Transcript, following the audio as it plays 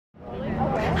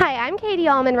Katie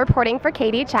Uhlmann reporting for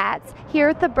Katie Chats, here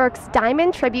at the Birks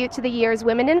Diamond Tribute to the Year's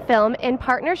Women in Film in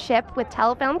partnership with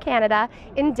TELEFILM Canada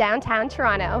in downtown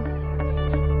Toronto.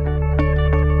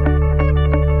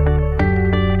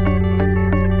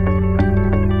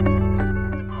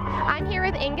 I'm here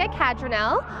with Inga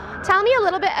Cadranel. Tell me a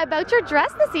little bit about your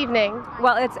dress this evening.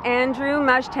 Well, it's Andrew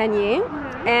Majtenier,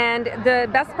 and the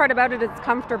best part about it is it's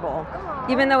comfortable.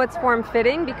 Even though it's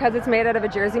form-fitting, because it's made out of a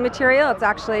jersey material, it's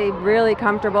actually really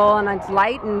comfortable, and it's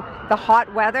light, and the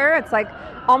hot weather, it's like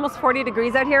almost 40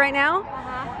 degrees out here right now.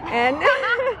 And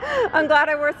I'm glad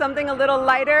I wore something a little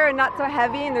lighter and not so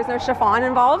heavy, and there's no chiffon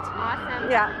involved.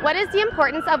 Awesome. Yeah. What is the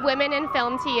importance of women in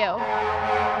film to you?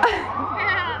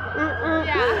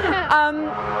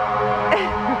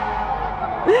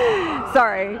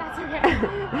 Sorry. That's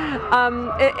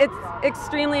okay. It's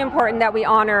extremely important that we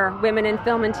honor women in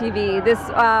film and TV. This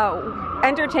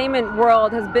entertainment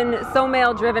world has been so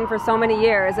male-driven for so many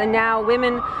years, and now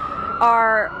women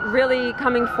are really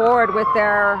coming forward with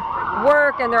their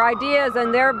work and their ideas,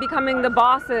 and they're becoming the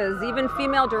bosses, even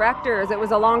female directors. It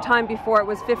was a long time before it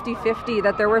was 50-50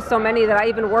 that there were so many that I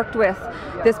even worked with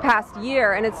this past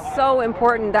year, and it's so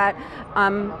important that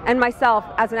and myself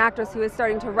as an actress who is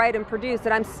starting to write and produce,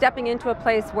 that I'm stepping into a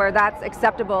place where that's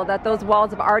acceptable, that those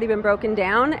walls have already been broken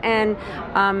down, and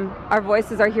our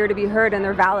voices are here to be heard, and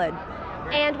they're valid.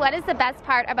 And what is the best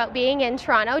part about being in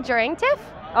Toronto during TIFF?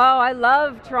 Oh, I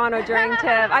love Toronto during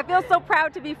TIFF. I feel so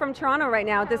proud to be from Toronto right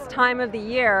now at this time of the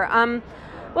year.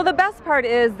 Well, the best part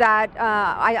is that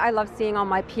I love seeing all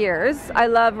my peers. I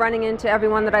love running into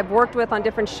everyone that I've worked with on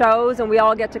different shows, and we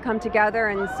all get to come together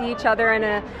and see each other in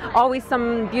always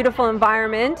some beautiful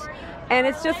environment. And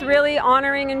it's just really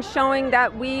honoring and showing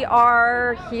that we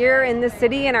are here in this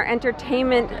city, and our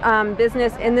entertainment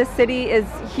business in this city is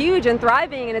huge and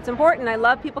thriving, and it's important. I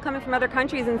love people coming from other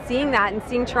countries and seeing that, and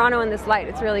seeing Toronto in this light.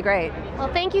 It's really great.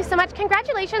 Well, thank you so much.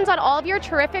 Congratulations on all of your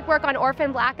terrific work on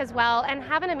Orphan Black as well, and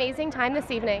have an amazing time this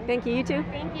evening. Thank you, you too.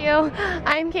 Thank you.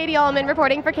 I'm Katie Uhlmann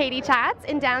reporting for Katie Chats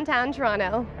in downtown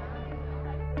Toronto.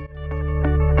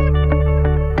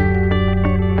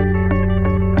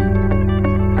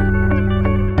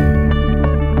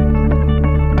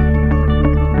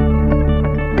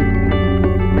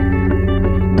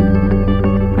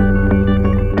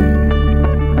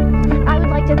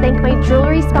 Thank my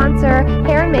jewelry sponsor,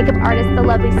 hair and makeup artist, the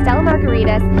lovely Stella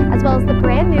Margaritis, as well as the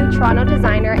brand new Toronto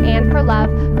designer,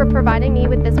 FORLOVE, for providing me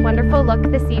with this wonderful look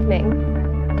this evening.